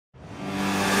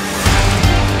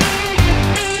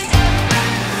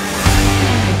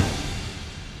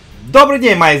Добрый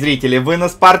день, мои зрители! Вы на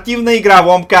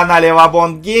спортивно-игровом канале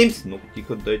Vobon Games. Ну,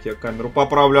 тихо, дайте я камеру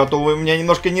поправлю, а то у меня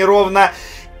немножко неровно.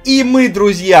 И мы,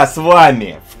 друзья, с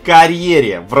вами в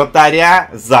карьере вратаря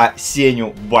за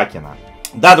Сеню Бакина.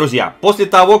 Да, друзья, после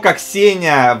того, как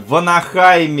Сеня в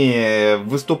Анахайме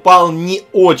выступал не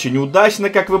очень удачно,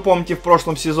 как вы помните, в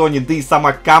прошлом сезоне, да и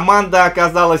сама команда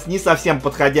оказалась не совсем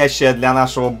подходящая для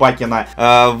нашего Бакина,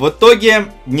 в итоге,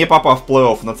 не попав в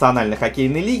плей-офф Национальной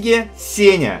хоккейной лиги,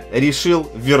 Сеня решил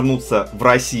вернуться в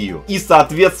Россию. И,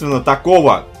 соответственно,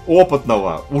 такого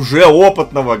уже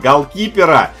опытного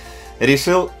голкипера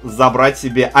решил забрать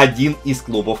себе один из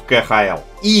клубов КХЛ.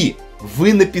 И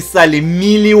вы написали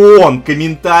миллион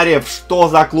комментариев, что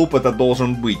за клуб это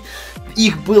должен быть.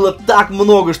 Их было так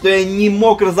много, что я не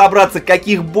мог разобраться,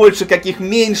 каких больше, каких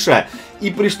меньше.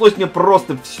 И пришлось мне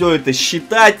просто все это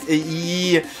считать.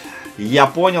 И я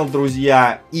понял,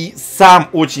 друзья, и сам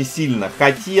очень сильно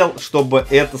хотел, чтобы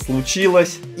это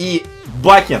случилось. И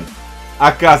Бакин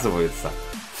оказывается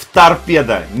в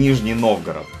Торпедо Нижний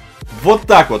Новгород. Вот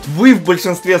так вот, вы в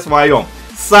большинстве своем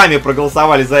сами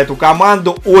проголосовали за эту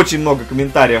команду, очень много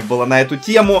комментариев было на эту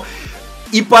тему.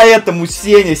 И поэтому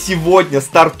Сеня сегодня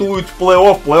стартует в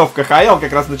плей-офф КХЛ,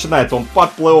 как раз начинает он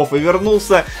под плей-офф и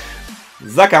вернулся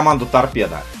за команду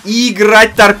Торпедо. И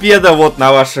играть Торпедо, вот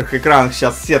на ваших экранах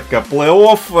сейчас сетка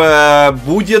плей-офф,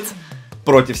 будет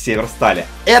против Северстали.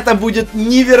 Это будет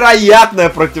невероятное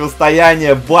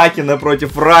противостояние Бакина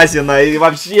против Разина и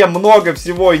вообще много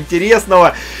всего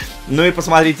интересного. Ну и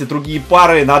посмотрите другие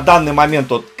пары. На данный момент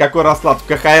вот какой расклад в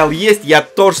КХЛ есть, я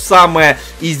то же самое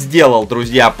и сделал,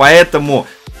 друзья. Поэтому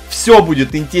все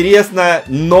будет интересно,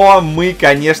 но мы,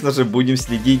 конечно же, будем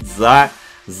следить за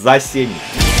Сеней.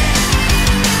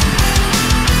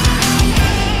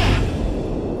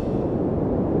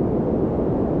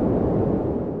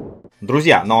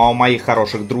 Друзья, ну а у моих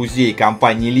хороших друзей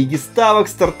компании Лиги Ставок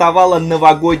стартовала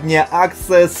новогодняя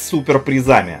акция с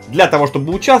суперпризами. Для того,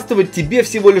 чтобы участвовать, тебе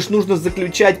всего лишь нужно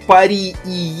заключать пари, и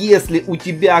если у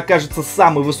тебя окажется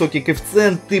самый высокий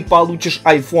коэффициент, ты получишь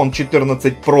iPhone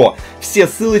 14 Pro. Все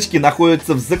ссылочки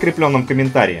находятся в закрепленном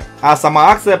комментарии. А сама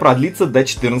акция продлится до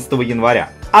 14 января.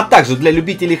 А также для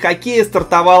любителей хоккея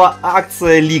стартовала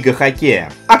акция Лига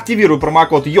Хоккея. Активируй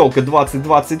промокод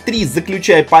Ёлка2023,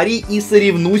 заключай пари и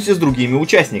соревнуйся с другими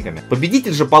участниками.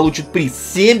 Победитель же получит приз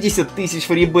 70 тысяч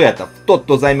фрибетов. Тот,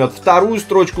 кто займет вторую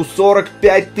строчку,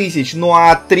 45 тысяч. Ну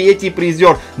а третий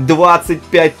призер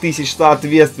 25 тысяч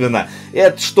соответственно.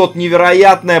 Это что-то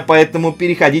невероятное, поэтому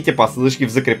переходите по ссылочке в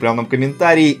закрепленном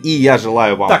комментарии, и я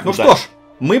желаю вам удачи. Ну что ж,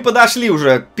 мы подошли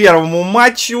уже к первому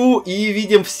матчу и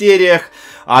видим в сериях: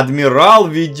 Адмирал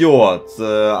ведет,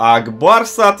 Акбар,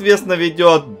 соответственно,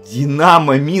 ведет,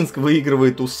 Динамо Минск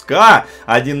выигрывает у СКА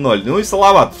 1-0. Ну и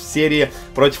Салават в серии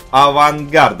против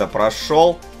Авангарда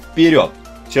прошел вперед.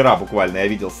 Вчера буквально я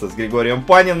виделся с Григорием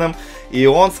Паниным, и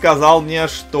он сказал мне,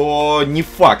 что не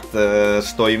факт,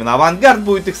 что именно Авангард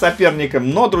будет их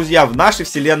соперником, но, друзья, в нашей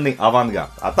вселенной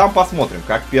Авангард. А там посмотрим,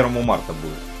 как 1 марта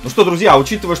будет. Ну что, друзья,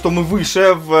 учитывая, что мы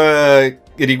выше в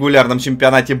регулярном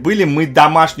чемпионате были, мы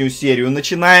домашнюю серию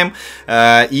начинаем.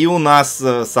 И у нас,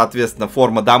 соответственно,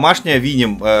 форма домашняя.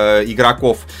 Видим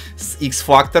игроков с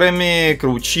X-факторами: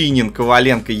 Кручинин,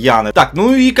 Коваленко, Яны. Так,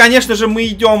 ну и, конечно же, мы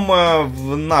идем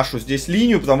в нашу здесь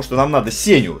линию, потому что нам надо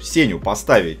Сеню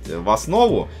поставить в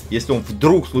основу, если он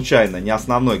вдруг случайно не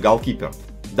основной голкипер.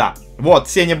 Да, вот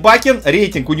Сеня Бакин,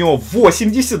 рейтинг у него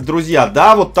 80, друзья,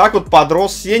 да, вот так вот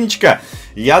подрос Сенечка.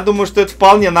 Я думаю, что это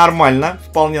вполне нормально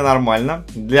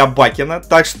для Бакина.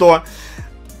 Так что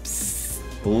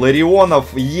Ларионов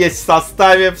есть в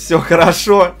составе, все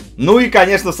хорошо. Ну и,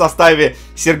 конечно, в составе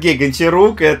Сергей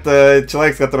Гончарук, это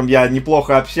человек, с которым я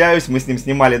неплохо общаюсь, мы с ним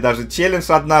снимали даже челлендж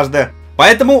однажды.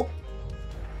 Поэтому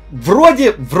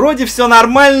Вроде все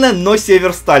нормально, но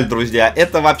Северсталь, друзья,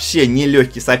 это вообще не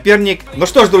легкий соперник. Ну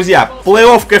что ж, друзья,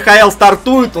 плей-офф КХЛ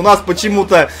стартует. У нас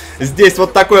почему-то здесь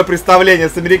вот такое представление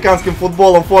с американским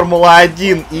футболом,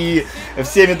 Формула-1 и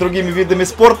всеми другими видами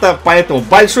спорта. Поэтому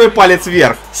большой палец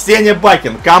вверх. Сеня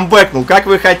Бакин камбэкнул, как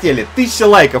вы хотели. 1000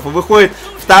 лайков, и выходит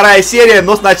вторая серия,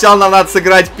 но сначала нам надо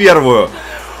сыграть первую.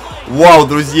 Вау,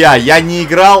 друзья, я не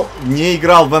играл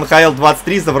в НХЛ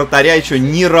 23 за вратаря еще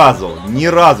ни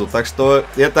разу, так что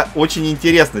это очень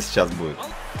интересно сейчас будет.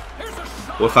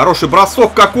 Ой, хороший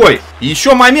бросок какой! И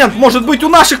еще момент, может быть, у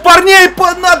наших парней,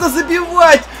 надо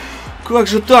забивать! Как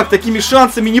же так, такими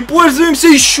шансами не пользуемся,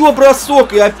 еще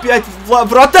бросок, и опять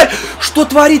вратарь, что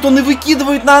творит, он и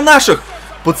выкидывает на наших.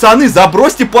 Пацаны,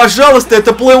 забросьте, пожалуйста,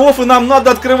 это плей-офф, и нам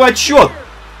надо открывать счет.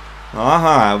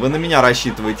 Ага, вы на меня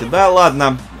рассчитываете, да?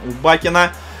 Ладно, у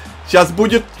Бакина сейчас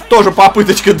будет тоже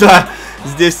попыточка, да.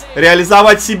 здесь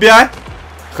реализовать себя.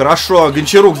 Хорошо,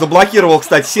 Гончарук заблокировал,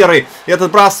 кстати, Серый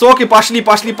этот бросок. И пошли,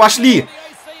 пошли, пошли.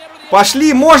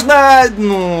 Пошли, можно...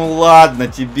 Ну, ладно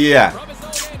тебе.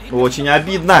 Очень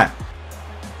обидно.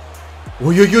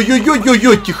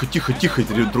 Ой-ой-ой-ой-ой-ой-ой. Тихо, тихо, тихо,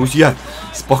 друзья.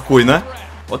 Спокойно.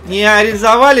 Вот не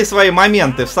реализовали свои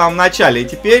моменты в самом начале. И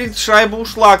теперь шайба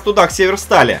ушла туда, к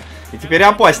Северстали. И теперь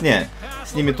опаснее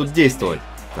с ними тут действовать.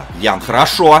 Так, Ян,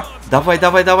 хорошо. Давай,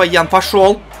 давай, давай, Ян,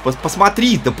 пошел.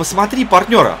 Посмотри, да посмотри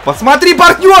партнера. Посмотри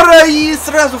партнера! И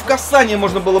сразу в касание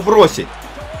можно было бросить.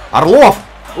 Орлов!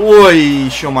 Ой,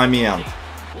 еще момент.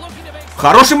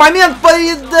 Хороший момент,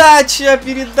 передача!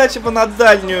 Передача на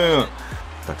дальнюю.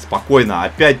 Так, спокойно.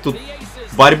 Опять тут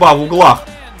борьба в углах.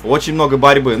 Очень много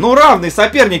борьбы. Ну, равные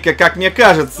соперники, как мне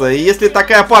кажется. И если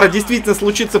такая пара действительно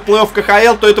случится в плей-офф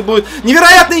КХЛ, то это будет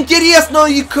невероятно интересно.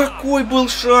 И какой был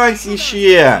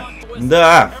шансище.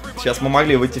 Да, сейчас мы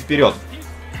могли выйти вперед.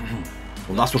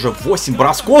 У нас уже 8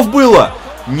 бросков было.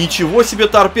 Ничего себе,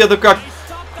 торпеда как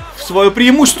свое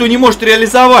преимущество не может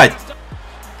реализовать.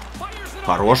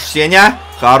 Хорош, Сеня.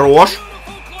 Хорош.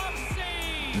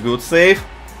 Good save.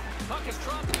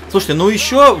 Слушайте, ну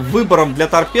еще выбором для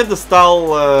торпеды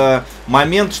стал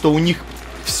момент, что у них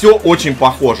все очень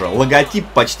похоже. Логотип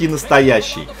почти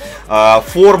настоящий.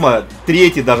 Форма,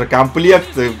 третий даже комплект,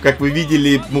 как вы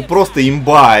видели, ну просто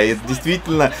имба. Это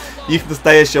действительно их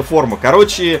настоящая форма.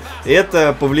 Короче,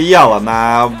 это повлияло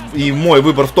на и мой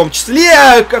выбор в том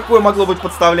числе. Какое могло быть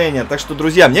подставление. Так что,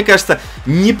 друзья, мне кажется,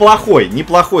 неплохой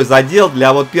задел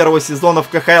для вот первого сезона в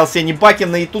КХЛ Сени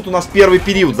Бакина. И тут у нас первый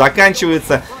период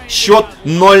заканчивается. Счет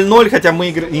 0-0, хотя мы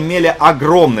имели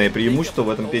огромное преимущество в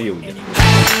этом периоде.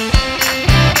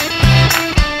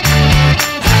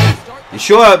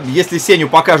 Еще, если Сеню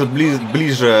покажут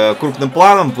ближе крупным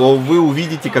планом, то вы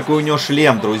увидите, какой у него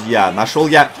шлем, друзья. Нашел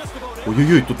я...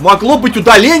 Ой-ой-ой, тут могло быть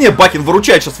удаление. Бакин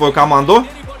выручает сейчас свою команду.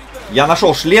 Я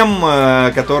нашел шлем,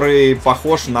 который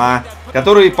похож на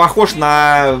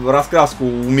раскраску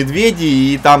у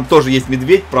медведей. И там тоже есть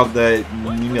медведь, правда,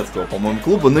 немецкого, по-моему,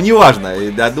 клуба. Но неважно,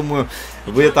 я думаю,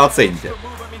 вы это оцените.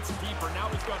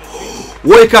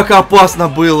 Ой, как опасно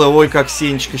было. Ой, как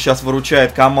Сенечка сейчас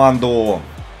выручает команду.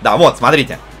 Да, вот,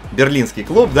 смотрите. Берлинский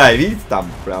клуб, да, видите, там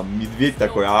прям медведь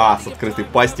такой, с открытой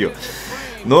пастью.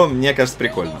 Но мне кажется,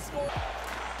 прикольно.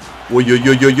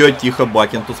 Ой-ой-ой-ой-ой, тихо,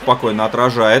 Бакин тут спокойно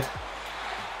отражает.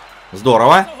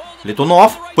 Здорово.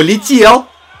 Летунов, полетел.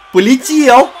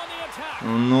 Полетел.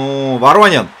 Ну,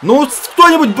 Воронин. Ну,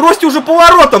 кто-нибудь бросьте уже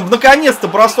поворотом. Наконец-то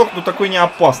бросок, ну, такой не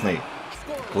опасный.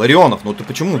 Ларионов, ну ты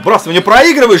почему выбрасывание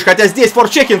проигрываешь? Хотя здесь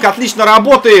форчекинг отлично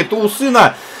работает у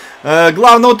сына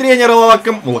главного тренера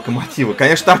Локомотива.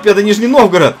 Конечно, торпеда Нижний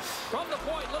Новгород.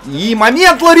 И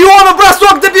момент Ларионов,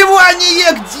 бросок,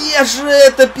 добивание. Где же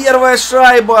эта первая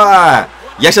шайба?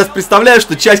 Я сейчас представляю,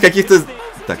 что часть каких-то...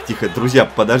 Так, тихо, друзья,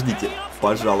 подождите.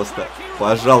 Пожалуйста,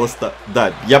 пожалуйста.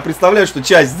 Да, я представляю, что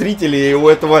часть зрителей у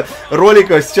этого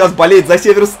ролика сейчас болеет за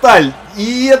Северсталь.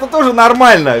 И это тоже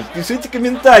нормально. Пишите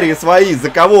комментарии свои, за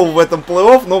кого вы в этом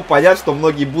плей-офф. Ну, понятно, что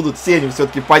многие будут Сеню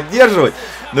все-таки поддерживать.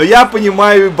 Но я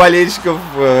понимаю болельщиков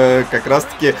как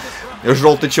раз-таки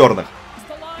желто-черных.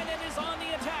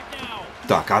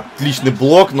 Так, отличный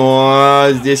блок, но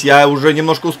здесь я уже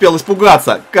немножко успел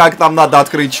испугаться. Как там надо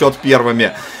открыть счет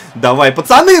первыми? Давай,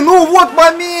 пацаны, ну вот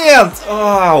момент!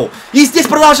 Ау. И здесь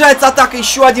продолжается атака,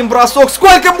 еще один бросок.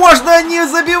 Сколько можно не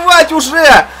забивать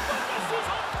уже?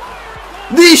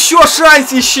 Да еще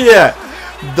шансище!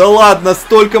 Да ладно,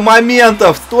 столько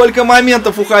моментов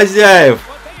у хозяев.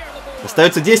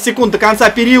 Остается 10 секунд до конца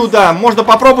периода. Можно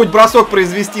попробовать бросок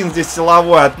произвести. Здесь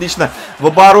силовой. Отлично. В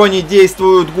обороне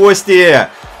действуют гости.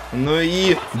 Ну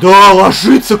и... Да,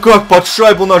 ложится как под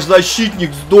шайбу наш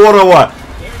защитник. Здорово.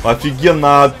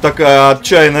 Офигенно такая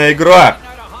отчаянная игра.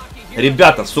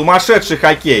 Ребята, сумасшедший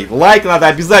хоккей. Лайк надо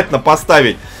обязательно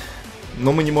поставить.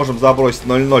 Но мы не можем забросить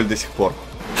 0-0 до сих пор.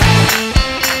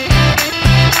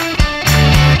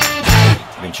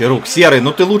 Гончарук, Серый,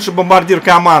 ну ты лучший бомбардир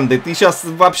команды. Ты сейчас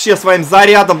вообще своим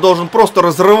зарядом должен просто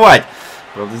разрывать.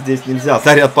 Правда, здесь нельзя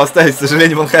заряд поставить. К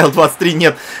сожалению, в НХЛ 23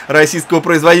 нет российского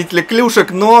производителя клюшек.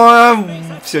 Но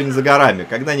все не за горами.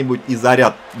 Когда-нибудь и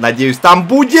заряд, надеюсь, там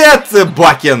будет.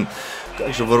 Бакин.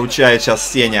 Как же выручает сейчас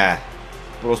Сеня.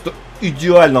 Просто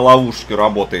идеально ловушки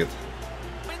работает.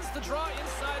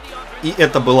 И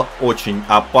это было очень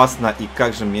опасно. И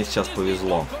как же мне сейчас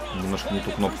повезло. Немножко не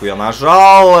ту кнопку я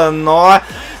нажал. Но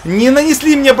не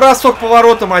нанесли мне бросок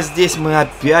поворотом. А здесь мы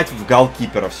опять в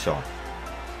голкипера все.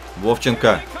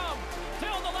 Вовченко.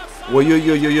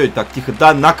 Ой-ой-ой-ой-ой. Так, тихо.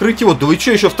 Да, накрыть его. Да вы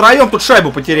что, еще втроем тут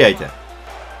шайбу потеряете?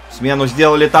 Смену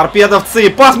сделали торпедовцы.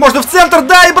 Пас можно в центр,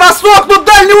 да, и бросок, но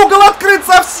дальний угол открыт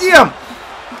совсем.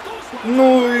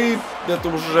 Ну и это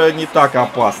уже не так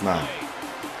опасно.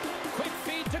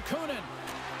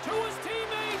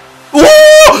 О!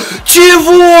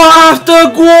 Чего?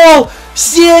 Автогол!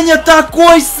 Сеня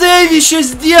такой сейвище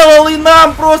сделал, и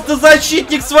нам просто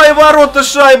защитник в свои ворота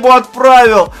шайбу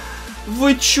отправил.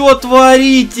 Вы чё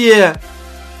творите?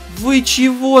 Вы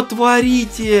чего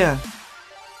творите?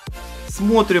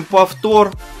 Смотрим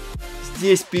повтор.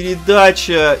 Здесь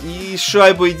передача, и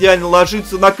шайба идеально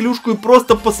ложится на клюшку. И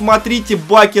просто посмотрите,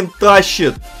 Бакин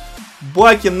тащит.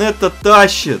 Бакин это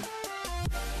тащит.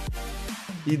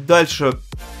 И дальше...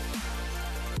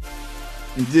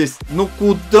 Здесь, ну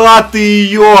куда ты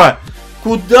ее?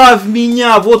 Куда в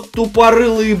меня? Вот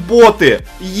тупорылые боты.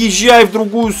 Езжай в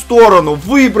другую сторону.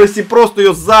 Выброси просто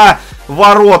ее за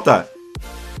ворота.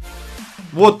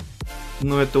 Вот,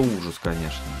 ну это ужас,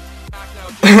 конечно.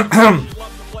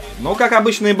 Но как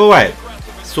обычно и бывает.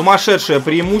 Сумасшедшее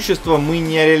преимущество. Мы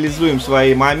не реализуем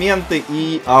свои моменты.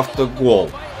 И автогол.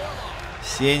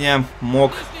 Сеня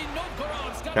мог...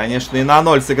 Конечно, и на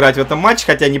 0 сыграть в этом матче,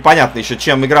 хотя непонятно еще,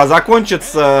 чем игра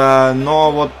закончится,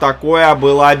 но вот такое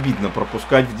было обидно,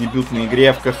 пропускать в дебютной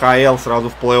игре в КХЛ сразу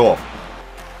в плей-офф.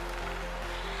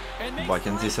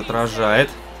 Бакин здесь отражает.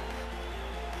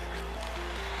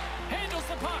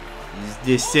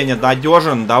 Здесь Сеня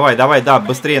надежен. Давай, давай, да,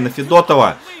 быстрее на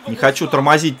Федотова. Не хочу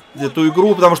тормозить эту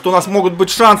игру, потому что у нас могут быть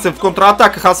шансы в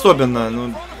контратаках особенно.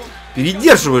 Ну,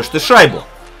 передерживаешь ты шайбу.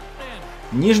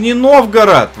 Нижний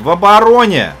Новгород в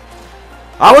обороне.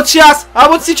 А вот сейчас,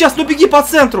 ну беги по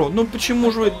центру. Ну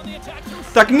почему же вы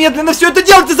так медленно все это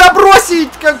делаете? Забросить!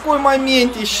 Какой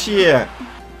моментище!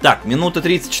 Так, минута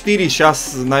 34.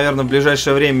 Сейчас, наверное, в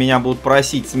ближайшее время меня будут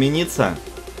просить смениться.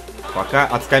 Пока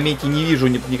от скамейки не вижу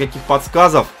никаких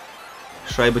подсказов.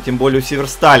 Шайба тем более у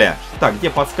Северсталя. Так, где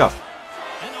подсказ?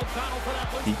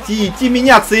 Идти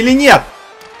меняться или нет?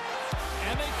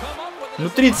 Ну,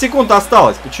 30 секунд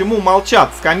осталось. Почему молчат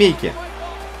скамейки?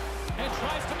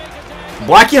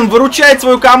 Бакин выручает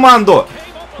свою команду.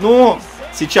 Ну,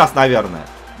 сейчас, наверное.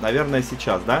 Наверное,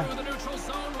 сейчас, да?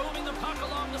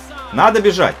 Надо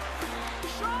бежать.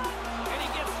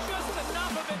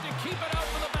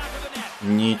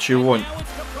 Ничего.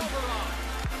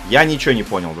 Я ничего не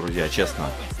понял, друзья, честно.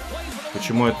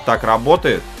 Почему это так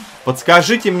работает?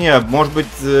 Подскажите мне, может быть,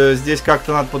 здесь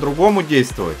как-то надо по-другому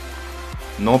действовать?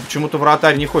 Но почему-то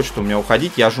вратарь не хочет у меня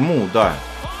уходить. Я жму, да.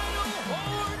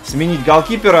 Сменить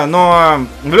голкипера. Но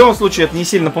в любом случае это не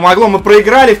сильно помогло. Мы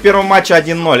проиграли в первом матче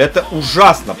 1-0. Это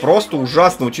ужасно. Просто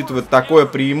ужасно, учитывая такое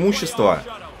преимущество.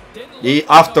 И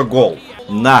автогол.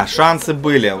 Да, шансы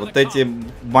были. Вот эти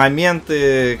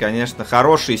моменты, конечно,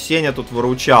 хорошие. Сеня тут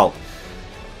выручал.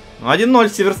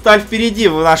 1-0, Северсталь впереди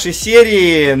в нашей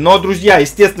серии. Но, друзья,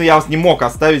 естественно, я вас не мог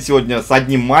оставить сегодня с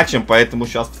одним матчем. Поэтому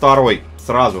сейчас второй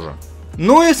сразу же.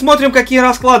 Ну и смотрим, какие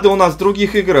расклады у нас в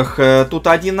других играх. Тут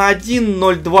 1-1,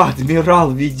 0-2.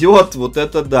 Адмирал ведет. Вот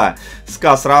это да.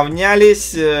 СКА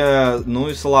сравнялись. Ну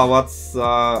и Салават с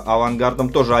Авангардом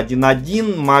тоже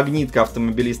 1-1. Магнитка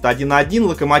Автомобилист 1-1.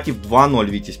 Локомотив 2-0,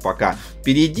 Витязь пока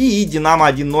впереди. И Динамо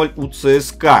 1-0 у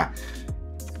ЦСКА.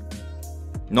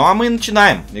 Ну а мы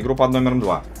начинаем игру под номером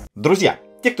 2. Друзья,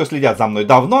 те, кто следят за мной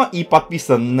давно и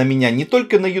подписан на меня не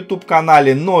только на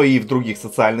YouTube-канале, но и в других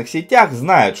социальных сетях,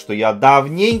 знают, что я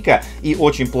давненько и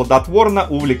очень плодотворно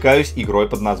увлекаюсь игрой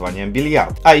под названием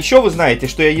бильярд. А еще вы знаете,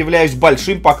 что я являюсь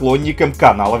большим поклонником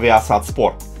канала Viasat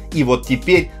Sport. И вот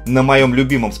теперь на моем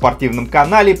любимом спортивном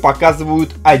канале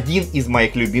показывают один из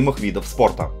моих любимых видов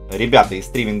спорта. Ребята из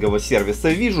стримингового сервиса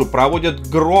Вижу проводят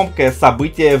громкое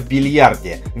событие в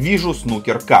бильярде. Вижу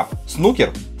Снукер Кап.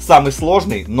 Снукер — самый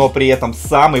сложный, но при этом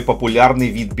самый популярный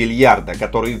вид бильярда,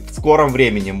 который в скором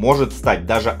времени может стать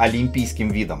даже олимпийским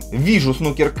видом. Вижу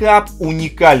Снукер Кап —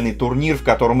 уникальный турнир, в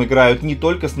котором играют не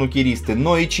только снукеристы,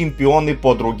 но и чемпионы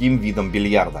по другим видам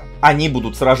бильярда. Они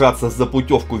будут сражаться за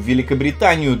путевку в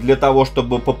Великобританию для того,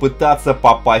 чтобы попытаться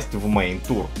попасть в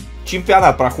мейн-тур.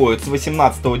 Чемпионат проходит с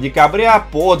 18 декабря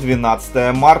по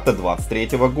 12 марта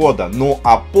 2023 года, ну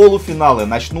а полуфиналы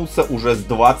начнутся уже с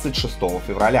 26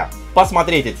 февраля.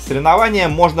 Посмотреть эти соревнования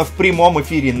можно в прямом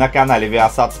эфире на канале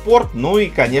Viasat Sport, ну и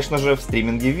конечно же в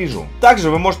стриминге Вижу.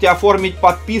 Также вы можете оформить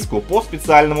подписку по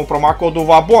специальному промокоду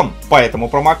Vobon. По этому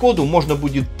промокоду можно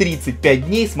будет 35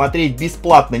 дней смотреть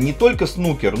бесплатно не только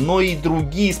снукер, но и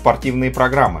другие спортивные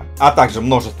программы, а также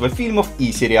множество фильмов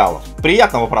и сериалов.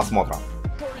 Приятного просмотра!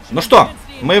 Ну что,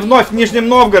 мы вновь в Нижнем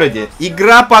Новгороде.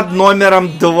 Игра под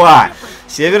номером 2.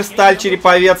 Северсталь,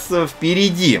 Череповец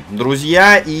впереди,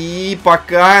 друзья. И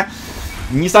пока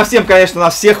Не совсем, конечно,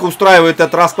 нас всех устраивает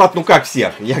этот расклад. Ну как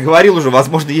всех? Я говорил уже,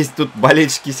 возможно, есть тут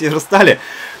болельщики Северстали.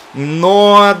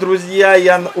 Но, друзья,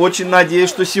 я очень надеюсь,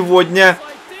 что сегодня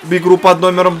игру под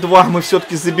номером 2 мы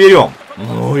все-таки заберем.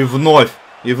 Ну и вновь.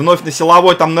 И вновь на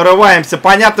силовой там нарываемся.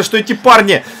 Понятно, что эти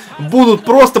парни будут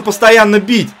просто постоянно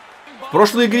бить. В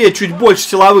прошлой игре чуть больше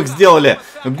силовых сделали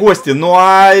гости. Ну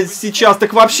а сейчас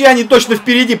так вообще они точно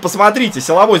впереди. Посмотрите,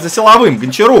 силовой за силовым.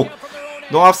 Гончарук.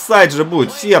 Ну офсайд же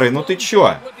будет. Серый, ну ты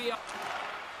чё?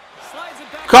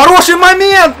 Хороший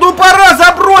момент! Ну пора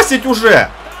забросить уже!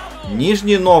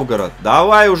 Нижний Новгород.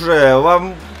 Давай уже.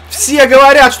 Вам все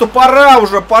говорят, что пора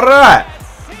уже, пора.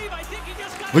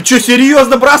 Вы чё,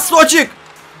 серьезно, бросочек?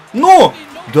 Ну!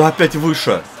 Да опять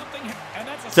выше.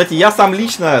 Кстати, я сам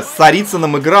лично с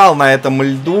Царицыным играл на этом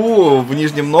льду в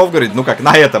Нижнем Новгороде. Ну как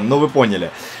на этом, ну вы поняли.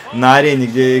 На арене,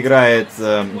 где играет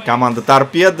команда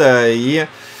Торпеда. И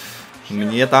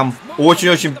мне там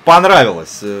очень-очень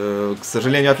понравилось. К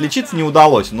сожалению, отличиться не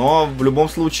удалось. Но в любом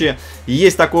случае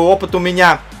есть такой опыт у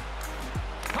меня.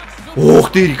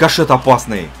 Ух ты, рикошет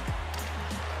опасный.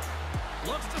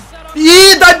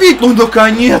 И добить! Ну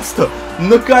наконец-то!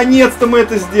 Наконец-то мы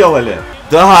это сделали!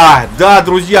 Да, да,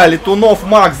 друзья, Летунов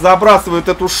Макс забрасывает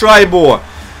эту шайбу.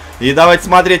 И давайте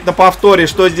смотреть на повторе,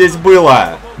 что здесь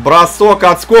было. Бросок,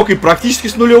 отскок и практически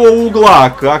с нулевого угла.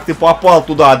 Как ты попал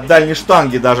туда, от дальней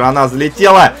штанги даже она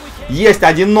залетела. Есть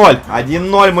 1-0.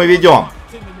 1-0 мы ведем.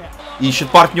 Ищет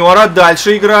партнера,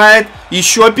 дальше играет.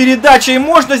 Еще передача, и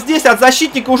можно здесь от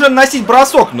защитника уже наносить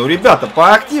бросок. Ну, ребята,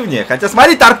 поактивнее. Хотя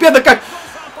смотри, Торпеда как...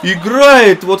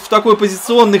 играет вот в такой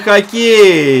позиционный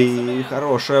хоккей.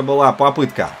 Хорошая была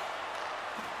попытка.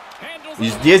 И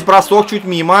здесь бросок чуть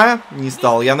мимо. Не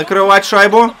стал я накрывать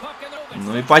шайбу.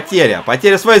 Ну и потеря.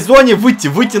 Потеря в своей зоне.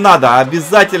 Выйти надо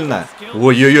обязательно.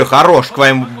 Ой-ой-ой, хорош.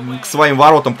 К своим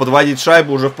воротам подводить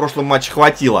шайбу уже в прошлом матче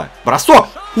хватило. Бросок.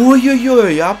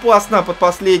 Ой-ой-ой, опасно под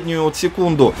последнюю вот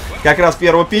секунду. Как раз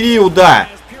первого периода.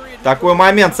 Такой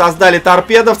момент создали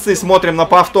торпедовцы. Смотрим на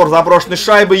повтор заброшенной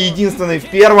шайбы. Единственный в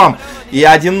первом. И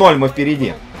 1-0 мы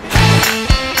впереди.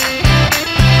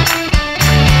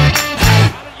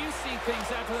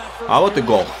 А вот и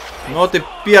гол. Ну вот и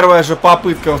первая же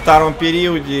попытка во втором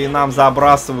периоде. И нам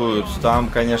забрасывают. Там,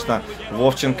 конечно,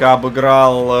 Вовченко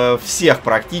обыграл всех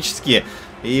практически.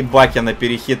 И Бакина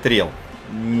перехитрил.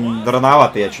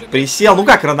 Рановато я чуть присел. Ну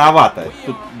как рановато?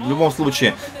 Тут в любом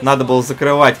случае надо было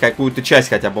закрывать какую-то часть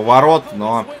хотя бы ворот.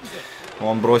 Но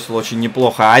он бросил очень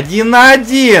неплохо.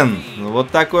 1-1.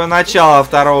 Вот такое начало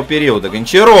второго периода.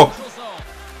 Гончарук.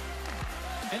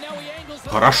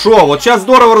 Хорошо. Вот сейчас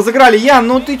здорово разыграли. Ян,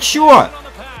 ну ты чё?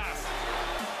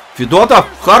 Федотов.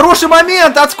 Хороший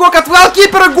момент. Отскок от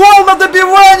голкипера. Гол на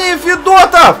добивании.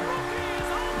 Федотов.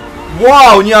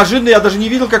 Вау, неожиданно, я даже не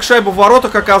видел, как шайба в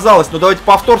воротах оказалась. Ну, давайте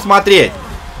повтор смотреть.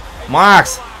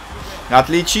 Макс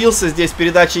отличился. Здесь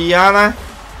передача Яна.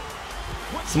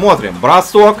 Смотрим,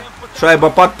 бросок. Шайба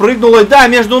подпрыгнула. Да,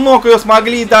 между ног ее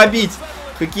смогли добить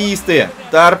хоккеисты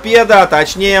Торпеда,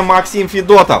 точнее Максим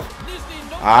Федотов.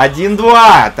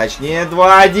 1-2, точнее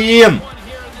 2-1.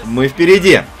 Мы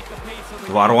впереди.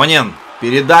 Воронин.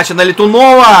 Передача на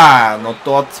Летунова. Но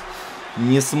тот...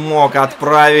 не смог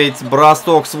отправить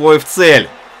бросок свой в цель.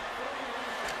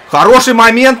 Хороший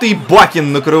момент, и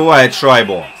Бакин накрывает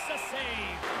шайбу.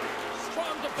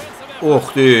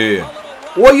 Ох ты.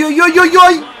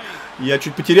 Ой-ой-ой-ой-ой. Я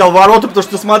чуть потерял ворота, потому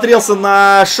что смотрелся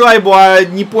на шайбу, а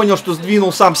не понял, что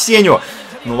сдвинул сам Сеню.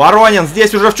 Ну, Воронин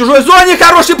здесь уже в чужой зоне.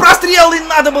 Хороший прострел, и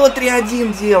надо было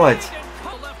 3-1 делать.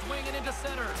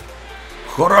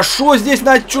 Хорошо, здесь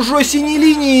на чужой синей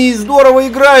линии здорово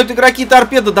играют игроки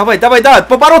Торпеда. Давай, давай, давай,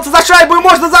 побороться за шайбу, и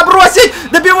можно забросить.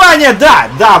 Добивание, да,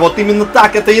 да, вот именно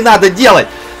так это и надо делать.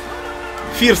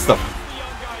 Фирстов.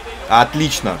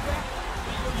 Отлично.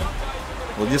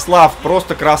 Владислав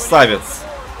просто красавец.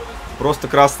 Просто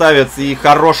красавец и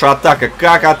хорошая атака.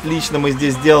 Как отлично мы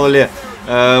здесь сделали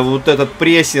вот этот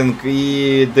прессинг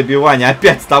и добивание.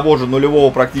 Опять с того же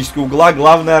нулевого практически угла.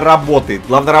 Главное работает.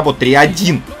 Главное работает.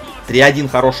 3-1. 3-1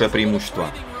 хорошее преимущество.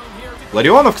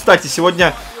 Ларионов, кстати,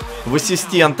 сегодня в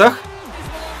ассистентах.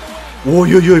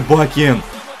 Ой-ой-ой, Бакин.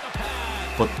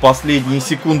 Под последние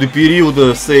секунды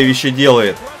периода сейвище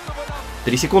делает.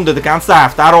 3 секунды до конца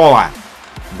второго.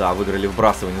 Да, выиграли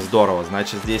вбрасывание, здорово.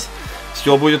 Значит, здесь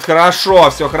все будет хорошо.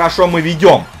 Все хорошо, мы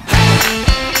ведем.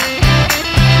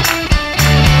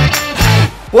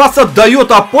 Пас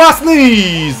отдает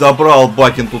опасный. Забрал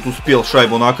Бакин, тут успел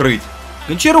шайбу накрыть.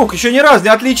 Гончарук еще ни разу не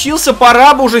отличился.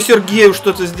 Пора бы уже Сергею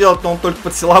что-то сделать, но он только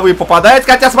под силовые попадает.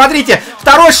 Хотя, смотрите,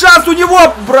 второй шанс у него.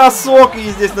 Бросок. И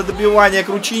здесь на добивание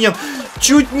Кручинин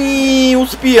чуть не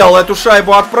успел эту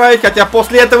шайбу отправить. Хотя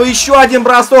после этого еще один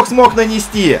бросок смог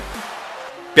нанести.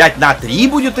 5-3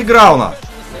 будет игра у нас.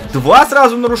 2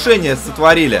 сразу нарушения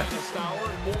сотворили.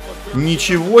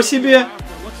 Ничего себе.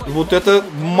 Вот этот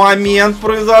момент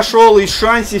произошел. И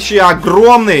шансище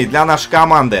огромный для нашей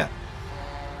команды.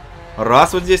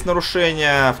 Раз вот здесь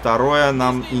нарушение, второе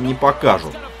нам и не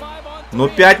покажут. Ну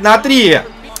 5-3.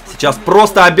 Сейчас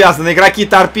просто обязаны игроки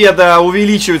торпеда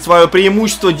увеличивать свое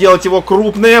преимущество, делать его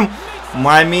крупным.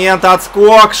 Момент,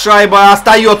 отскок, шайба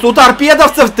остается у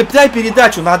торпедовцев. Ты дай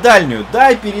передачу на дальнюю,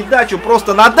 дай передачу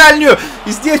просто на дальнюю.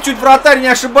 И здесь чуть вратарь не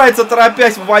ошибается,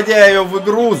 торопясь, вводя ее в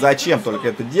игру. Зачем только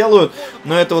это делают?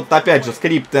 Но это вот опять же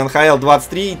скрипт НХЛ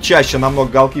 23. Чаще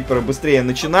намного голкиперы быстрее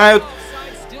начинают.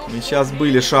 И сейчас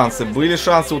были шансы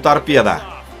у торпеда.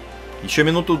 Еще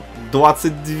минуту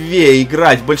 22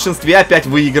 играть. В большинстве опять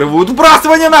выигрывают.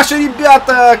 Вбрасывание наши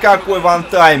ребята! Какой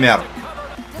вантаймер!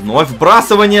 Вновь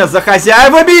вбрасывание за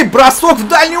хозяевами. Бросок в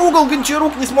дальний угол.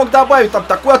 Гончарук не смог добавить. Там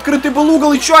такой открытый был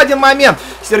угол. Еще один момент.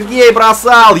 Сергей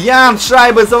бросал. Ян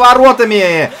шайбы за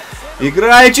воротами.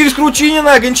 Играет через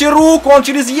Кручинина. Гончарук. Он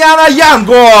через Яна. Ян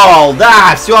гол.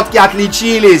 Да, все-таки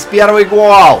отличились. Первый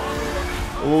гол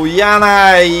у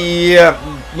Яна. И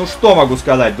ну что могу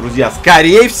сказать, друзья.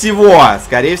 Скорее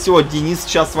всего, Денис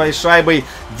сейчас своей шайбой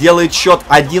делает счет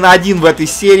 1-1 в этой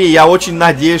серии. Я очень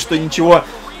надеюсь, что ничего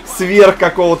сверх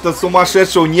какого-то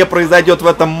сумасшедшего не произойдет в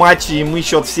этом матче, и мы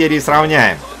счет в серии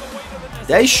сравняем.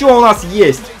 Да еще у нас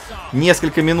есть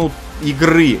несколько минут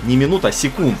игры, не минут, а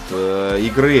секунд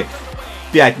игры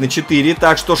 5-4,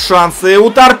 так что шансы у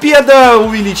торпеда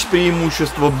увеличить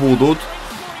преимущество будут.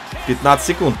 15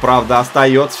 секунд, правда,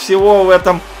 остается всего в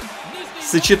этом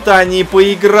сочетании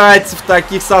поиграть в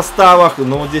таких составах.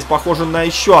 Но вот здесь похоже на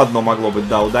еще одно могло быть,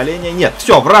 да, удаление. Нет,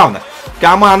 все, в равных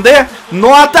команды.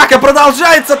 Но атака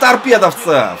продолжается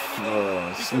торпедовцев.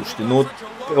 Слушайте, ну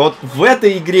вот в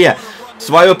этой игре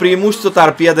свое преимущество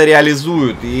торпеда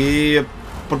реализуют. И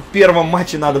в первом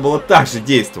матче надо было так же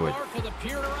действовать.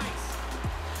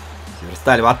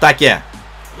 Северсталь в атаке.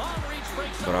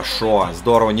 Хорошо,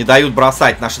 здорово, не дают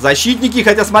бросать наши защитники.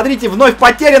 Хотя, смотрите, вновь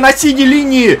потеря на синей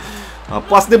линии.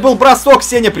 Опасный был бросок.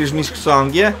 Сеня, прижмись к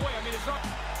штанге.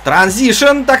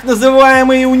 Транзишн, так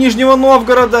называемый, у Нижнего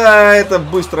Новгорода. Это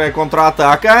быстрая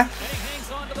контратака.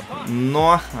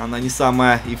 Но она не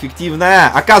самая эффективная.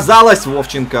 Оказалось,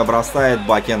 Вовченко бросает.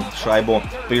 Бакин шайбу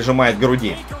прижимает к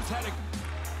груди.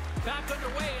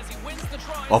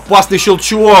 Опасный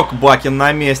щелчок. Бакин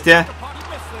на месте.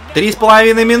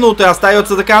 3,5 минуты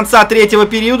остается до конца третьего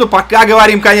периода. Пока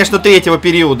говорим, конечно, третьего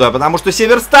периода. Потому что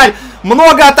Северсталь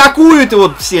много атакует. И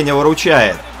вот Сеня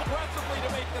выручает.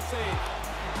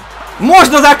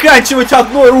 Можно заканчивать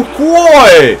одной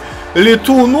рукой.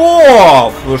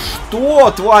 Летунов.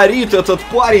 Что творит этот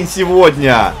парень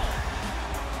сегодня?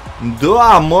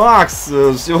 Да, Макс.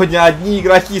 Сегодня одни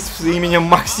игроки с именем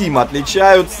Максим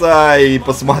отличаются. И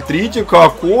посмотрите,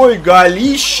 какой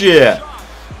голище.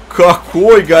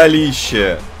 Какой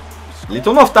голище.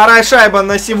 Летунов, вторая шайба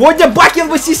на сегодня. Бакин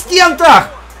в ассистентах.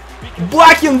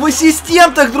 Бакин в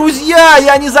ассистентах, друзья.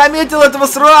 Я не заметил этого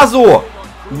сразу.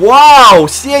 Вау,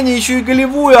 Сеня еще и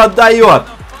голевую отдает.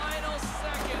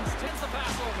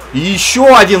 И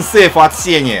еще один сейф от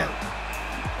Сени.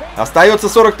 Остается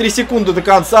 43 секунды до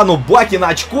конца, но Бакин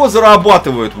очко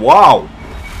зарабатывает. Вау.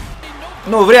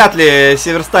 Ну, вряд ли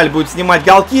Северсталь будет снимать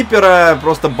голкипера.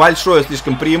 Просто большое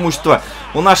слишком преимущество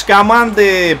у нашей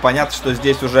команды. Понятно, что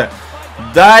здесь уже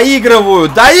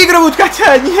доигрывают. Доигрывают,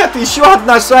 хотя нет. Еще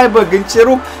одна шайба.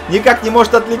 Гончарук никак не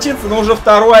может отличиться, но уже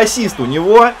второй ассист у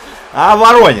него. А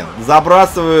Воронин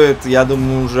забрасывает, я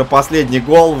думаю, уже последний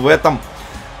гол в этом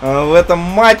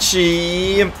матче.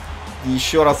 И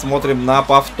еще раз смотрим на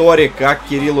повторе, как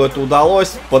Кириллу это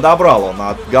удалось. Подобрал он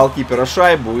от голкипера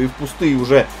шайбу и в пустые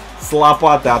уже с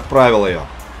лопаты отправил ее.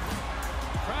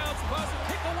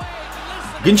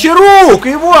 Гончарук!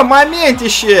 Его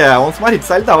моментище! Он, смотрите,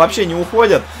 со льда вообще не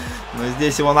уходит. Но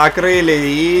здесь его накрыли.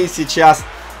 И сейчас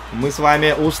мы с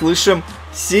вами услышим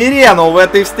сирену в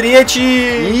этой встрече.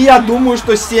 И я думаю,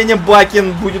 что Сеня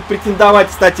Бакин будет претендовать,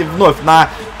 кстати, вновь на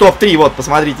топ-3. Вот,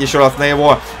 посмотрите еще раз на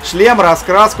его шлем,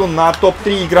 раскраску, на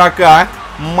топ-3 игрока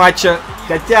матча.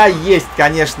 Хотя есть,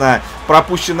 конечно,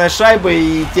 пропущенная шайба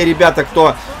и те ребята,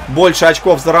 кто больше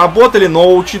очков заработали.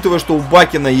 Но учитывая, что у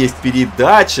Бакина есть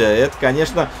передача, это,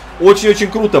 конечно, очень-очень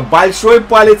круто. Большой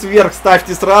палец вверх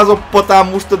ставьте сразу,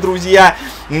 потому что, друзья,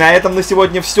 на этом на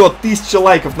сегодня все. 1000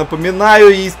 лайков, напоминаю,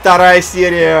 и вторая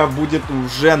серия будет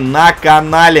уже на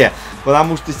канале.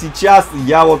 Потому что сейчас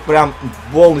я вот прям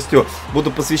полностью буду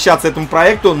посвящаться этому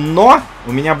проекту. Но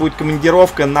у меня будет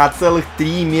командировка на целых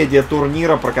 3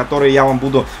 медиа-турнира, про которые я вам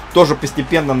буду тоже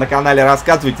постепенно на канале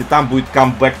рассказывать. И там будет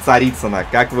камбэк Царицына.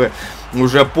 Как вы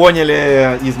уже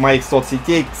поняли из моих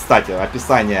соцсетей. Кстати,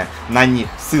 описание на них,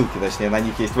 ссылки точнее на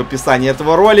них есть в описании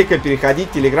этого ролика. Переходите,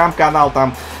 телеграм-канал,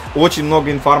 там очень много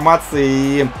информации.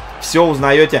 И все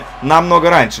узнаете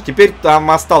намного раньше. Теперь там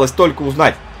осталось только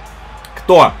узнать,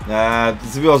 кто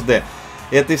звезды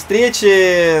этой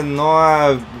встречи,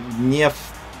 но не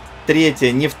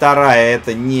третья, не вторая,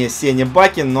 это не Сени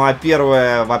Бакин, ну а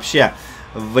первая вообще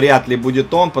вряд ли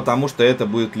будет он, потому что это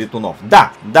будет Летунов.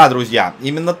 Да, друзья,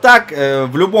 именно так.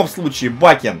 В любом случае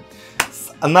Бакин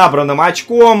с набранным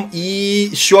очком,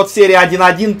 и счет серии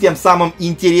 1-1, тем самым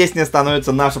интереснее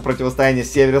становится наше противостояние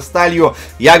с Северсталью.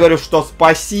 Я говорю, что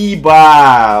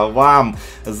спасибо вам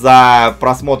за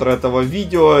просмотр этого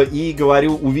видео, и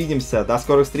говорю, увидимся. До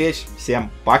скорых встреч,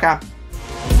 всем пока!